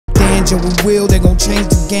change, and we will. They gon' change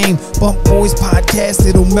the game. Bump Boys podcast,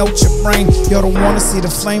 it'll melt your brain. Y'all don't wanna see the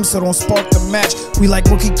flame, so don't spark the match. We like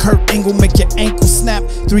rookie Kurt Angle, make your ankle snap.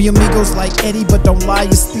 Three amigos like Eddie, but don't lie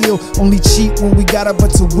or steal. Only cheat when we gotta, but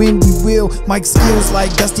to win we will. Mike skills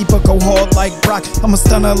like Dusty, but go hard like Brock. I'm a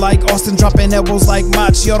stunner like Austin, dropping elbows like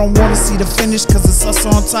Mach. Y'all don't wanna see the finish, cause it's us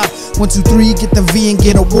on top. 1, 2, 3, get the V and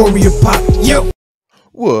get a warrior pop. Yo!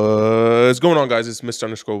 What's going on, guys? It's Mr.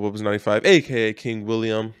 Underscore Wobbles 95, aka King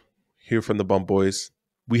William, here from the Bump Boys.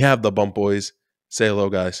 We have the Bump Boys. Say hello,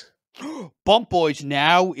 guys. Bump Boys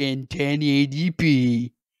now in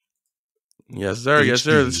 1080p. Yes, sir. Yes,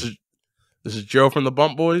 sir. This is Joe from the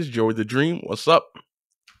Bump Boys. Joey the Dream. What's up?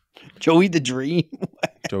 Joey the Dream.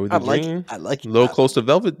 Joey the Dream. I like it. A little close to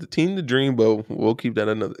Velveteen the Dream, but we'll keep that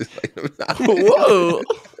another. Whoa.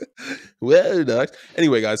 Well, dog.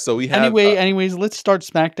 Anyway, guys, so we have. Anyways, let's start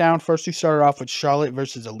SmackDown. First, we started off with Charlotte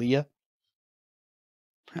versus Aaliyah.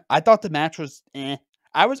 I thought the match was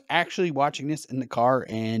I was actually watching this in the car,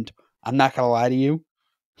 and I'm not gonna lie to you.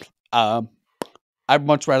 I'd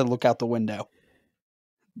much rather look out the window.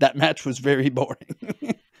 That match was very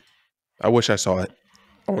boring. I wish I saw it.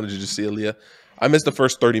 I wanted to just see Aaliyah. I missed the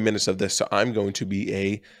first 30 minutes of this, so I'm going to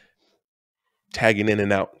be tagging in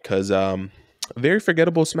and out because a very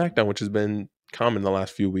forgettable SmackDown, which has been common the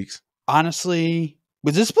last few weeks. Honestly,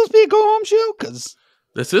 was this supposed to be a go-home show? Because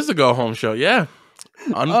this is a go-home show, yeah.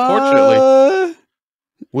 Unfortunately.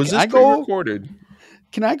 Was this pre-recorded?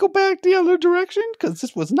 Can I go back the other direction? Because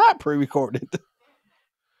this was not pre-recorded.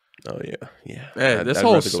 Oh, yeah. Hey, this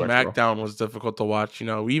whole SmackDown was difficult to watch. You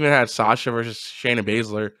know, we even had Sasha versus Shayna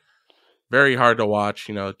Baszler. Very hard to watch.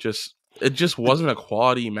 You know, it just wasn't a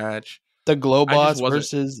quality match. The Glow Boss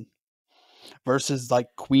versus like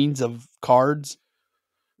Queens of Cards.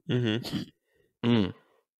 Mm-hmm.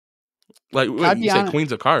 Like, wait, you said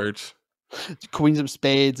Queens of Cards? Queens of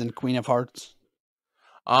Spades and Queen of Hearts.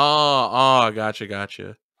 Oh,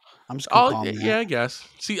 gotcha. I'm just yeah, I guess.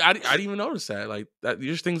 See, I didn't even notice that. Like,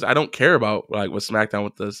 there's things I don't care about, like with SmackDown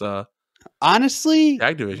with this. Honestly,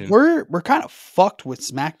 tag division. We're kind of fucked with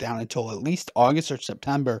SmackDown until at least August or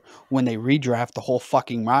September when they redraft the whole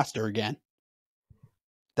fucking roster again.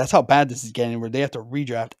 That's how bad this is getting, where they have to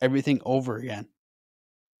redraft everything over again.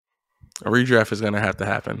 A redraft is gonna have to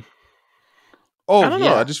happen. Oh, I don't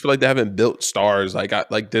know. I just feel like they haven't built stars.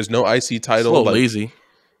 Like there's no IC title. It's a little lazy.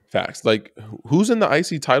 Facts. Like, who's in the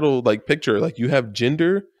IC title like picture? Like, you have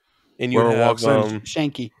Jinder and you have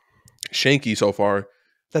Shanky so far.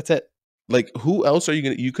 That's it. Like, who else are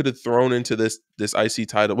you could have thrown into this IC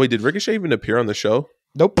title? Wait, did Ricochet even appear on the show?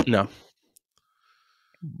 Nope. No.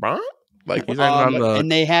 Like, he's on the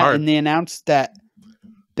and they announced that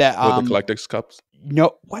the Collectors Cups.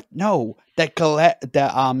 No, what? No, that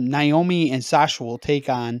Naomi and Sasha will take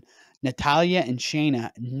on Natalya and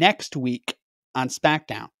Shayna next week on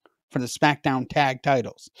SmackDown for the SmackDown tag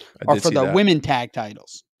titles or for the women tag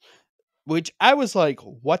titles. Which I was like,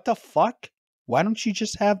 what the fuck? Why don't you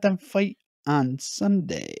just have them fight on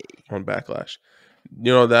Sunday? On Backlash.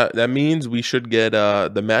 You know, that means we should get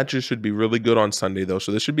the matches should be really good on Sunday though.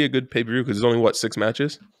 So this should be a good pay-per-view because there's only 6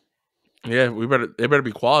 matches? Yeah, they better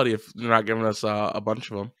be quality if they're not giving us a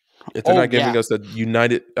bunch of them. If they're not giving us the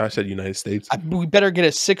United States. We better get a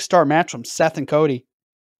 6-star match from Seth and Cody.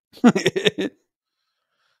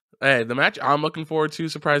 Hey, the match I'm looking forward to,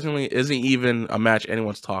 surprisingly, isn't even a match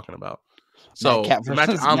anyone's talking about. So the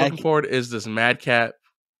match I'm looking forward to is this Madcap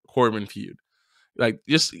Corbin feud. Like,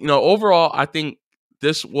 just, you know, overall, I think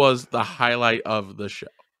this was the highlight of the show.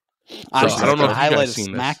 Honestly, so I don't know if you guys seen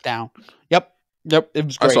seen SmackDown. Yep, it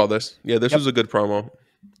was great. I saw this. Yeah, this was a good promo.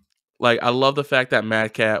 Like, I love the fact that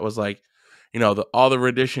Madcap was like, you know, all the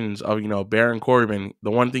renditions of, you know, Baron Corbin.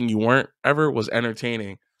 The one thing you weren't ever was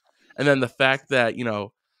entertaining, and then the fact that, you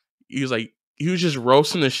know, he was just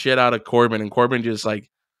roasting the shit out of Corbin, and Corbin just like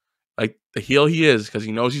the heel he is because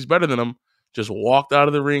he knows he's better than him, just walked out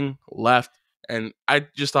of the ring, left, and I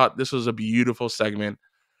just thought this was a beautiful segment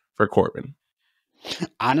for Corbin.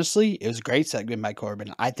 Honestly, it was a great segment by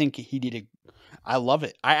Corbin. I think I love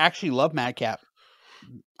it. I actually love Madcap.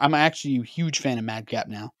 I'm actually a huge fan of Madcap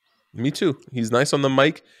now. Me too. He's nice on the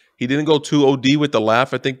mic. He didn't go too OD with the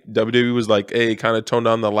laugh. I think WWE was like, hey, kind of toned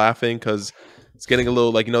down the laughing because it's getting a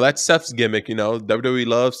little like, you know, that's Seth's gimmick, you know. WWE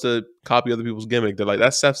loves to copy other people's gimmick. They're like,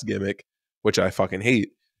 that's Seth's gimmick, which I fucking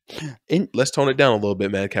hate. Let's tone it down a little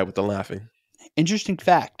bit, Madcap, with the laughing. Interesting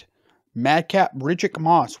fact. Madcap Riddick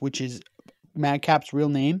Moss, which is Madcap's real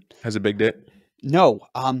name. Has a big dick? No.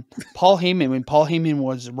 Paul Heyman, when Paul Heyman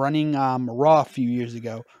was running Raw a few years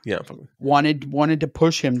ago, yeah, wanted to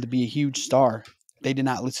push him to be a huge star. They did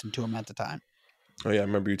not listen to him at the time. Oh yeah, I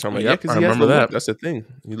remember you talking Oh, about yep, because I he has the remember look. that. That's the thing.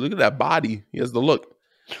 You look at that body. He has the look,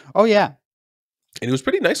 Oh yeah. and he was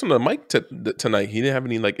pretty nice on the mic tonight. He didn't have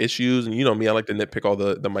any like issues, and you know me, I like to nitpick all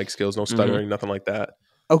the mic skills, no stuttering, nothing like that.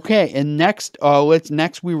 Okay, and next,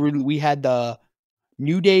 we had the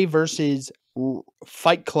New Day versus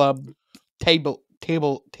Fight Club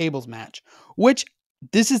tables match, which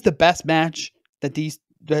this is the best match that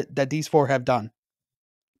these four have done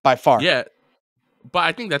by far. Yeah, but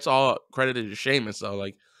I think that's all credited to Sheamus though.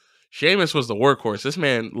 Like Sheamus was the workhorse. This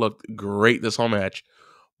man looked great this whole match.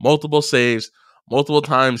 Multiple saves, multiple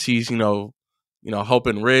times he's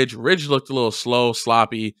helping Ridge. Ridge looked a little slow,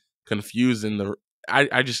 sloppy, confused in the.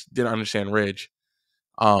 I just didn't understand Ridge.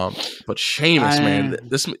 But Sheamus, man,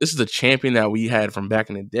 this is the champion that we had from back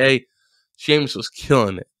in the day. Sheamus was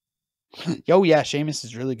killing it. Oh yeah, Sheamus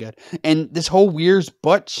is really good, and this whole Weir's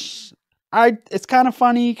Butch, it's kind of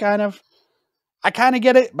funny, I kind of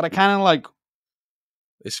get it, but I kind of like.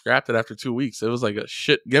 They scrapped it after 2 weeks. It was like a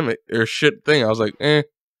shit gimmick or shit thing. I was like, eh.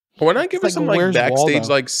 But why not give us some like backstage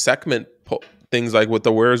like segment things like with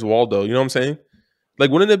the Where's Waldo? You know what I'm saying? Like,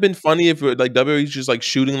 wouldn't it have been funny if like WWE's just like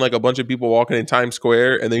shooting like a bunch of people walking in Times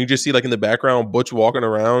Square, and then you just see like in the background Butch walking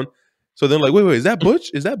around? So then like, wait, is that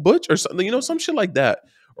Butch? Is that Butch or something? You know, some shit like that.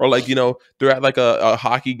 Or like, you know, they're at like a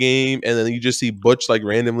hockey game, and then you just see Butch like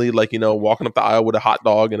randomly like, you know, walking up the aisle with a hot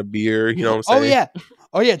dog and a beer. You know what I'm saying?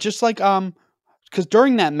 Oh yeah, just like because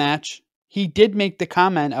during that match he did make the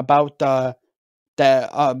comment about Pat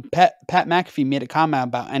McAfee made a comment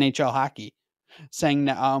about NHL hockey, saying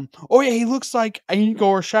that oh yeah, he looks like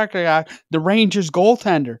Igor Shaklyak, the Rangers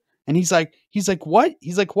goaltender. And he's like, what?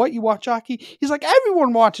 He's like, what? You watch hockey? He's like,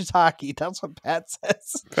 everyone watches hockey. That's what Pat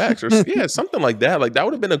says. Facts. Or, yeah, something like that. Like, that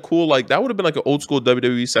would have been a cool, like, that would have been like an old school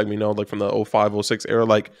WWE segment, you know, like from the 05, 06 era.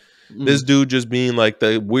 Like, this dude just being like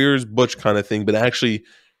the Where's Butch kind of thing, but actually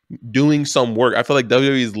doing some work. I feel like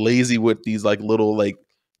WWE is lazy with these, like, little, like,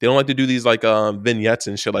 they don't like to do these, like, vignettes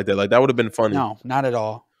and shit like that. Like, that would have been funny. No, not at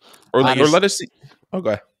all. Or, like, or let us see.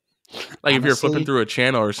 Okay. Like, if you're flipping through a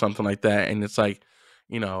channel or something like that, and it's like,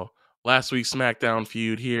 you know, last week's SmackDown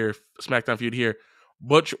feud here,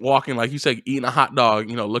 Butch walking, like you said, eating a hot dog,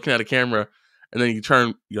 you know, looking at a camera, and then you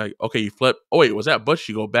turn, you're like, okay, you flip. Oh, wait, was that Butch?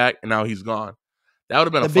 You go back, and now he's gone. That would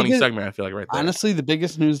have been a funny segment, I feel like, right there. Honestly, the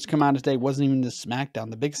biggest news to come out today wasn't even the SmackDown.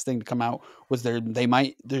 The biggest thing to come out was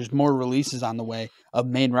there's more releases on the way of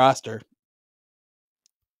main roster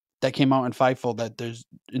that came out in Fightful that there's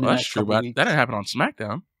in the Well, next that's true, couple but weeks. that didn't happen on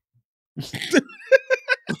SmackDown.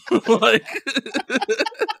 Like,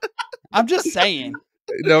 I'm just saying.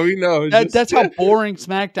 No, we know. That's how boring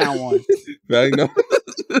SmackDown was. I know.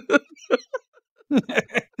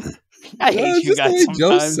 I hate you guys sometimes.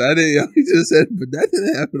 Joe said it. Yo. He just said, but that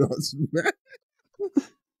didn't happen on SmackDown.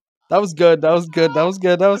 That was good.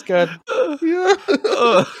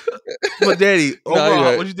 Yeah. But Danny,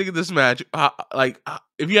 overall, what do you think of this match?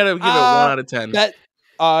 If you had to give it 1 out of 10, if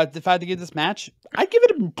I had to give this match, I'd give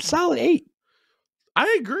it a solid 8.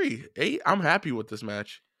 I agree. 8. I'm happy with this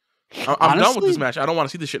match. I'm done with this match. I don't want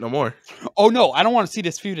to see this shit no more. Oh no, I don't want to see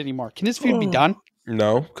this feud anymore. Can this feud be done?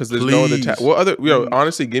 No, because there's no other tag. What other?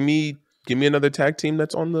 Honestly, give me another tag team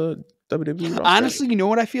that's on the WWE roster. Honestly, you know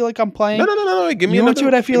what I feel like I'm playing? No. Give me you another.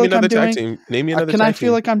 What I feel like I'm doing? Tag team. Name me another. Can tag I feel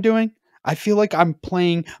team. like I'm doing? I feel like I'm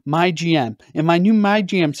playing My GM. In my new My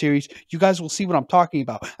GM series, you guys will see what I'm talking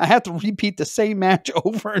about. I have to repeat the same match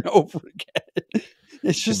over and over again.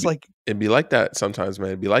 It's just it'd be like that sometimes, man.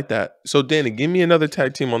 It'd be like that. So, Danny, give me another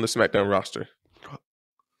tag team on the SmackDown roster.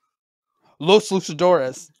 Los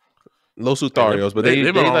Luchadores. Los Utharios, but they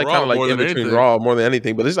like kind of like in between Raw more than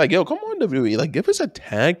anything. But it's like, yo, come on, WWE, like give us a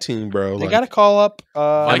tag team, bro. They gotta call up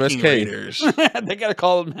Viking MSK. Raiders. They gotta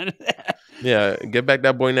call them. Yeah, get back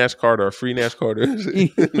that boy Nash Carter, or free Nash Carter. Don't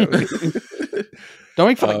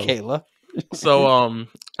make fun of Kayla. So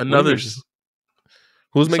another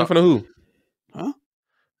who's making fun of who? Huh?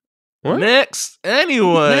 What? Next,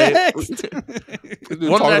 anyway. Next.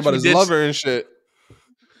 Talking about his lover and shit.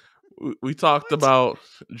 We talked about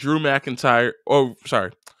Drew McIntyre. Oh,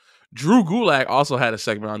 sorry. Drew Gulak also had a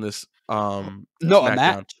segment on this. A SmackDown.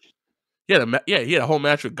 match. He had a whole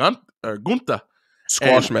match with Gunther.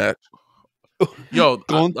 Squash match. Yo,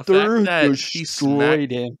 Gunther the fact that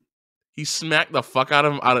destroyed him. He smacked the fuck out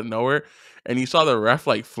of him out of nowhere, and you saw the ref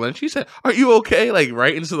like flinch. He said, "Are you okay?" Like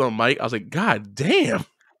right into the mic. I was like, "God damn."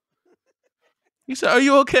 He said, "Are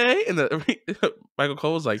you okay?" And Michael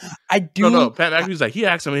Cole was like, "I do." No. Pat McAfee was like, he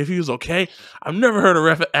asked him if he was okay. I've never heard a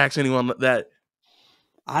ref ask anyone that.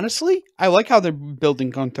 Honestly, I like how they're building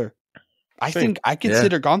Gunther. I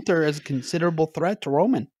consider Gunther as a considerable threat to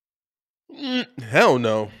Roman. Hell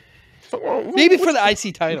no. Maybe for the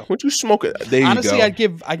IC title. What you smoking? There Honestly, you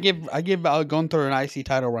go. I give Gunther an IC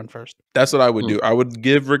title run first. That's what I would do. I would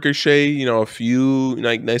give Ricochet, you know, a few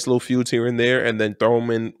like nice little feuds here and there, and then throw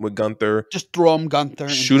him in with Gunther. Just throw him Gunther.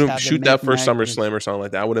 And Shoot that first magic. SummerSlam or something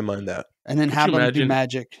like that. I wouldn't mind that. And then have him do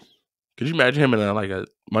magic. Could you imagine him in a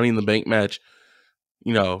Money in the Bank match?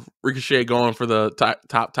 You know, Ricochet going for the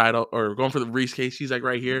top title or going for the briefcase. He's like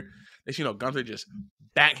right here. And you know, Gunther just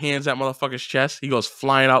backhands that motherfucker's chest. He goes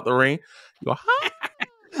flying out the ring. You go,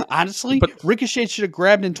 Honestly, Ricochet should have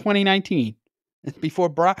grabbed in 2019 before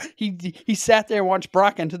Brock. He sat there and watched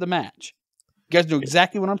Brock enter the match. You guys know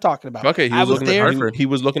exactly what I'm talking about. Okay, he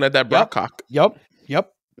was looking at that Brock cock. Yep.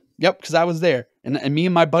 Because I was there, and me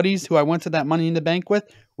and my buddies who I went to that Money in the Bank with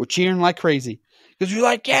were cheering like crazy because we're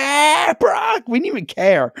like, yeah, Brock. We didn't even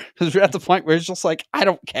care because we're at the point where it's just like, I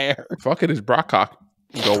don't care. Fuck it, it's Brock cock.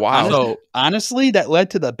 Go wild. Honestly, that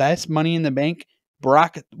led to the best Money in the Bank.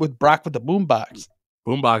 Brock with the boombox.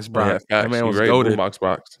 Boombox Brock. Yeah, that man was goated. Boombox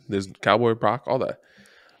Brock. There's Cowboy Brock, all that.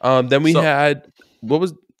 Then we had go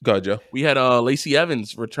ahead, Joe. We had Lacey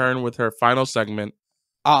Evans return with her final segment.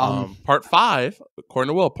 Part 5, according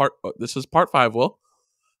to Will. This is part 5, Will.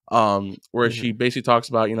 Where she basically talks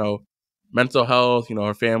about, you know, mental health, you know,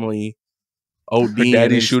 her family, OD, her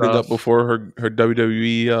daddy shooting up before her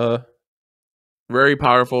WWE. Very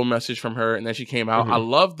powerful message from her, and then she came out. I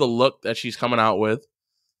love the look that she's coming out with.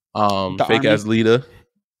 Fake ass Lita.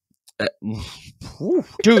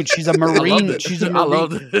 Dude, she's a Marine. She's a Marine. I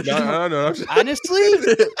love it. No. Honestly,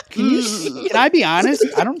 can I be honest?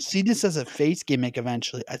 I don't see this as a face gimmick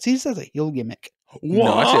eventually. I see this as a heel gimmick. What?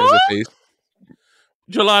 No, I see it as a face.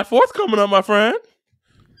 July 4th coming up, my friend.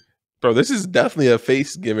 Bro, this is definitely a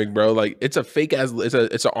face gimmick, bro. Like, it's a fake ass.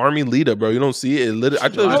 It's an army Lita, bro. You don't see it. I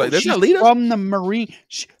thought it was like, that's not Lita from the Marine.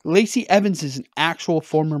 Lacey Evans is an actual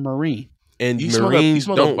former Marine. And Marines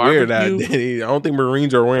don't wear that. I don't think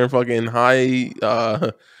Marines are wearing fucking high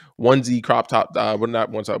onesie crop top. Not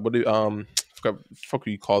one side. What do fuck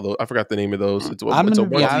you call those? I forgot the name of those. It's a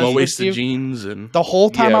low waisted jeans and the whole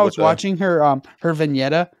time I was watching her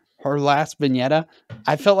vignette, her last vignette,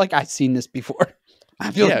 I felt like I'd seen this before. I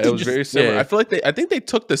feel like it was very similar. I feel like I think they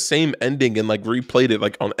took the same ending and like replayed it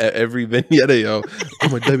like on every vignette. Yo,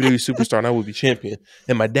 I'm a WWE superstar and I will be champion.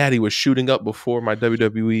 And my daddy was shooting up before my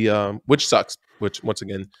WWE, which sucks. Which once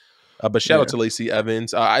again, but shout out to Lacey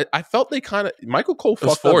Evans. I felt they kind of Michael Cole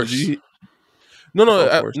fucked up.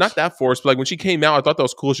 Not that forced. But like when she came out, I thought that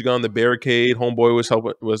was cool. She got on the barricade. Homeboy was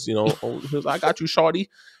helping. He was like, I got you, shawty.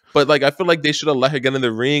 But like I feel like they should have let her get in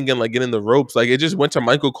the ring and like get in the ropes. Like it just went to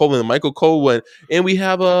Michael Cole and Michael Cole went and we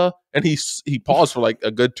have and he paused for like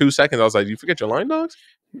a good 2 seconds. I was like, you forget your line, dogs?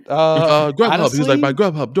 Grubhub. He was like, by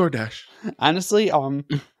Grubhub, DoorDash. Honestly,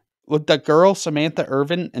 with the girl Samantha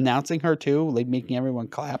Irvin announcing her too, like making everyone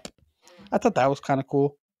clap. I thought that was kind of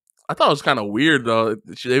cool. I thought it was kind of weird though.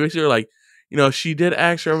 They basically were like, you know, she did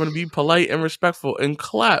ask her, I'm gonna be polite and respectful and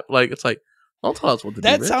clap. Like it's like, don't tell us what to do.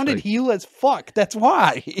 That sounded heel as fuck. That's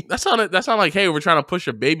why. That sounded like, hey, we're trying to push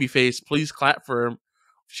a baby face. Please clap for him.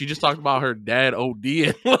 She just talked about her dad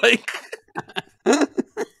ODing. Like,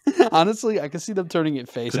 honestly, I can see them turning it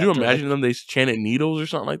face. Could you imagine them? They chanted needles or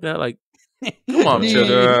something like that. Like, come on, this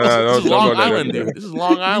is Long Island, dude. This is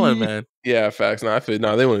Long Island, man. Yeah, facts. No,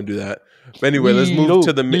 they wouldn't do that. But anyway, let's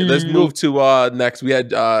move to next. We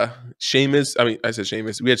had Sheamus. I said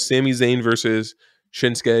Sheamus. We had Sami Zayn versus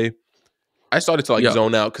Shinsuke. I started to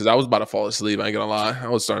zone out because I was about to fall asleep. I ain't gonna lie. I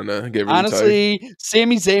was starting to get really tired.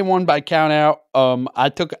 Sami Zayn won by count out. I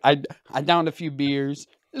downed a few beers.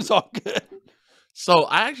 It's all good. So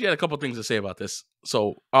I actually had a couple things to say about this.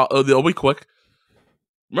 So they'll be quick.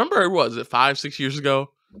 Remember, was it 5-6 years ago?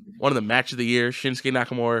 One of the match of the year, Shinsuke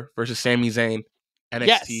Nakamura versus Sami Zayn, NXT.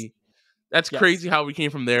 Yes. That's crazy how we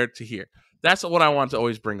came from there to here. That's what I want to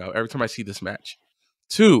always bring up every time I see this match.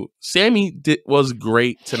 2, Sami was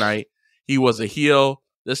great tonight. He was a heel.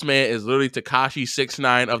 This man is literally Takashi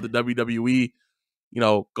 6ix9ine of the WWE. You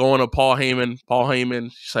know, going to Paul Heyman. Paul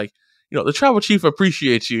Heyman, she's like, you know, the Tribal Chief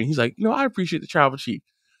appreciates you. And he's like, I appreciate the Tribal Chief.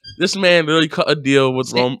 This man literally cut a deal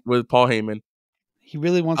with Paul Heyman. He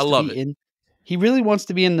really wants to be in. He really wants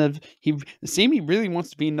to be in the. Sami really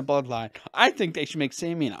wants to be in the Bloodline. I think they should make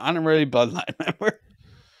Sami an honorary Bloodline member.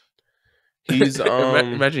 He's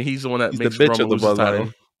imagine he's the one that makes the bitch of the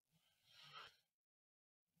Bloodline.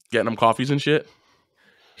 Getting them coffees and shit.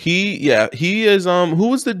 He is who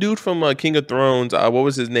was the dude from King of Thrones? What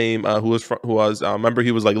was his name? Remember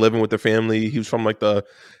he was like living with the family. He was from like the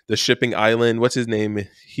shipping island. What's his name?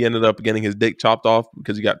 He ended up getting his dick chopped off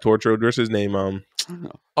because he got tortured. What's his name?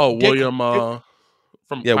 William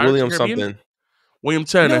from William something. William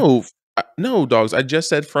Turner. No, No, dogs. I just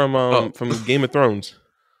said from Game of Thrones.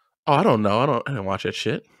 Oh, I don't know. I didn't watch that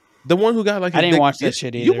shit. The one who got like I didn't watch that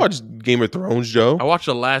shit either. You watched Game of Thrones, Joe? I watched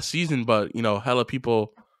the last season, but hella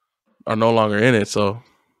people are no longer in it. So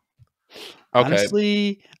Okay.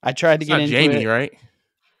 Honestly, I tried to it's get not into Jamie, it. right?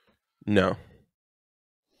 No.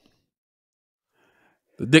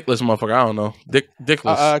 The dickless motherfucker. I don't know.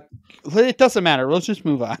 Dickless. It doesn't matter. Let's just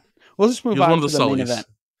move on. We'll just move He was on one to of the the main Sullys. event.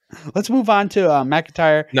 Let's move on to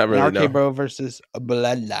McIntyre Not really, and RK no. Bro versus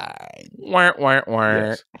Bloodline. Wah, wah, wah.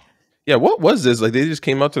 Yes. Yeah, what was this? Like, they just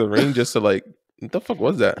came out to the ring just to like, what the fuck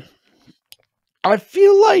was that? I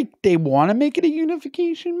feel like they want to make it a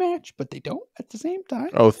unification match, but they don't at the same time.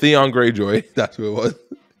 Oh, Theon Greyjoy. That's who it was.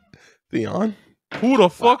 Theon. Who the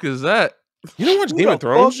fuck is that? You don't watch Who Game the of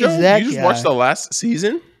Thrones, fuck is Joe? that You just guy? watched the last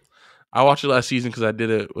season? I watched it last season because I did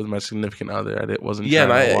it with my significant other. I wasn't. Yeah,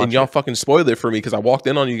 trying to watch and y'all it. fucking spoiled it for me because I walked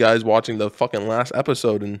in on you guys watching the fucking last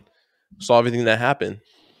episode and saw everything that happened.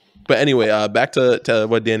 But anyway, back to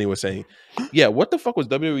what Danny was saying. Yeah, what the fuck was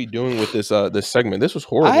WWE doing with this this segment? This was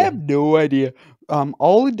horrible. I have no idea.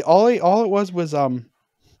 All it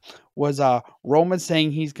was Roman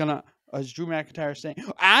saying he's gonna. Drew McIntyre saying,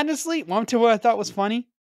 honestly, want to what I thought was funny.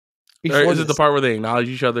 Is it the part where they acknowledge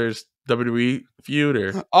each other's WWE feud,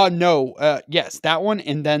 or? Oh no, yes, that one,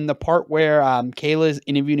 and then the part where Kayla is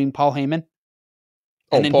interviewing Paul Heyman.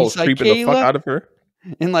 Oh, then Paul's he's like, creeping the fuck "Kayla?" out of her.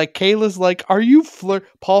 And like Kayla's like, "Are you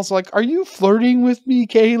Paul's like, "Are you flirting with me,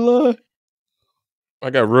 Kayla?" I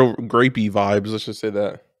got real grapey vibes. Let's just say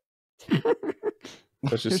that.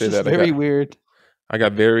 Let's just It's say just that. very weird. I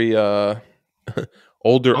got very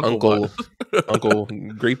older Uncle uncle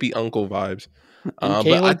grapey uncle vibes. And But I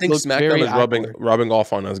Kayla think looks SmackDown very is awkward. rubbing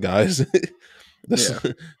off on us, guys.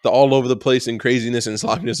 The all over the place and craziness and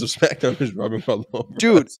sloppiness of SmackDown is rubbing all over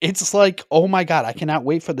Dude, us. it's like, oh my god, I cannot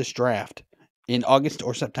wait for this draft in August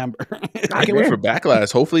or September. I can't wait for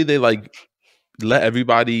Backlash. Hopefully they like let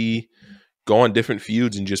everybody go on different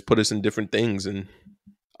feuds and just put us in different things. And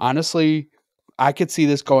Honestly, I could see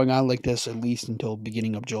this going on like this at least until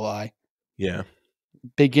beginning of July. yeah.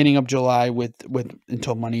 Beginning of July with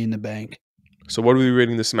until Money in the Bank. So what are we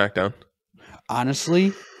rating the SmackDown?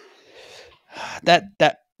 Honestly, that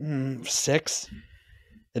 6,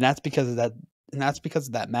 and that's because of that. And that's because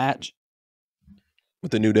of that match. With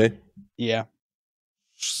the New Day? Yeah.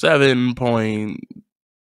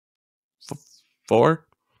 7.4.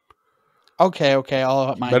 Okay. I'll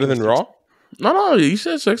up mine. Better to a than 6. Raw? No, you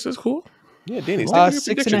said 6 is cool. Yeah, Danny, stick with your 6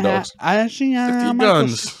 prediction, and a half. dogs. I actually, Stick to I your might go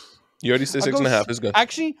guns. You already said I'll 6.5. go It's good.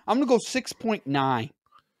 Actually, I'm gonna go 6.9.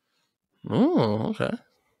 Oh, okay.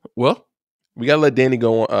 Well, We gotta let Danny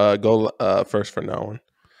go first for now on.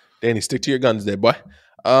 Danny, stick to your guns there, boy.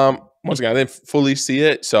 Once again, I didn't fully see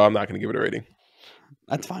it, so I'm not gonna give it a rating.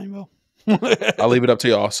 That's fine, Will. I'll leave it up to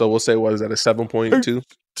y'all. So we'll say, what is that, a 7.2?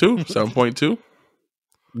 7.2.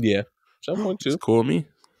 Yeah. 7.2. It's cool with me.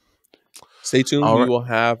 Stay tuned. All We right. will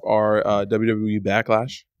have our WWE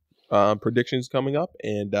Backlash predictions coming up,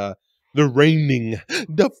 and the reigning,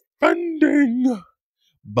 defending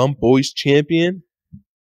Bump Boys champion,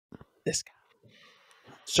 this guy.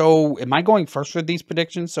 So, am I going first with these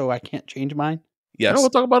predictions so I can't change mine? Yes. We'll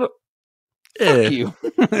talk about it. Fuck you.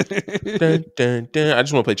 Dun, dun, dun. I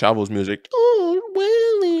just want to play Chavo's music.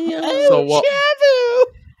 So what?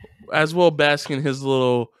 As well, bask in his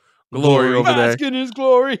little glory over there. Bask in his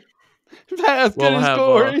glory. Bask We'll in his have,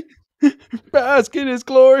 glory. Bask in his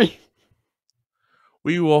glory.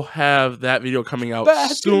 We will have that video coming out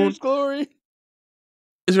Bask in soon. his glory.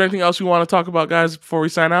 Is there anything else you want to talk about, guys, before we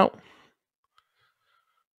sign out?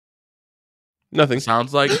 Nothing.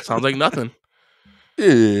 Sounds like nothing.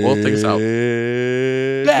 We'll take us out.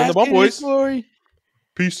 It's been the Bask Bump in his Boys. glory.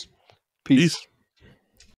 Peace. Peace.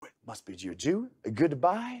 Must bid you adieu, a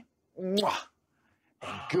goodbye, mwah,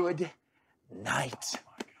 and good night. Oh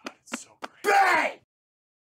my God, it's so great. Bang!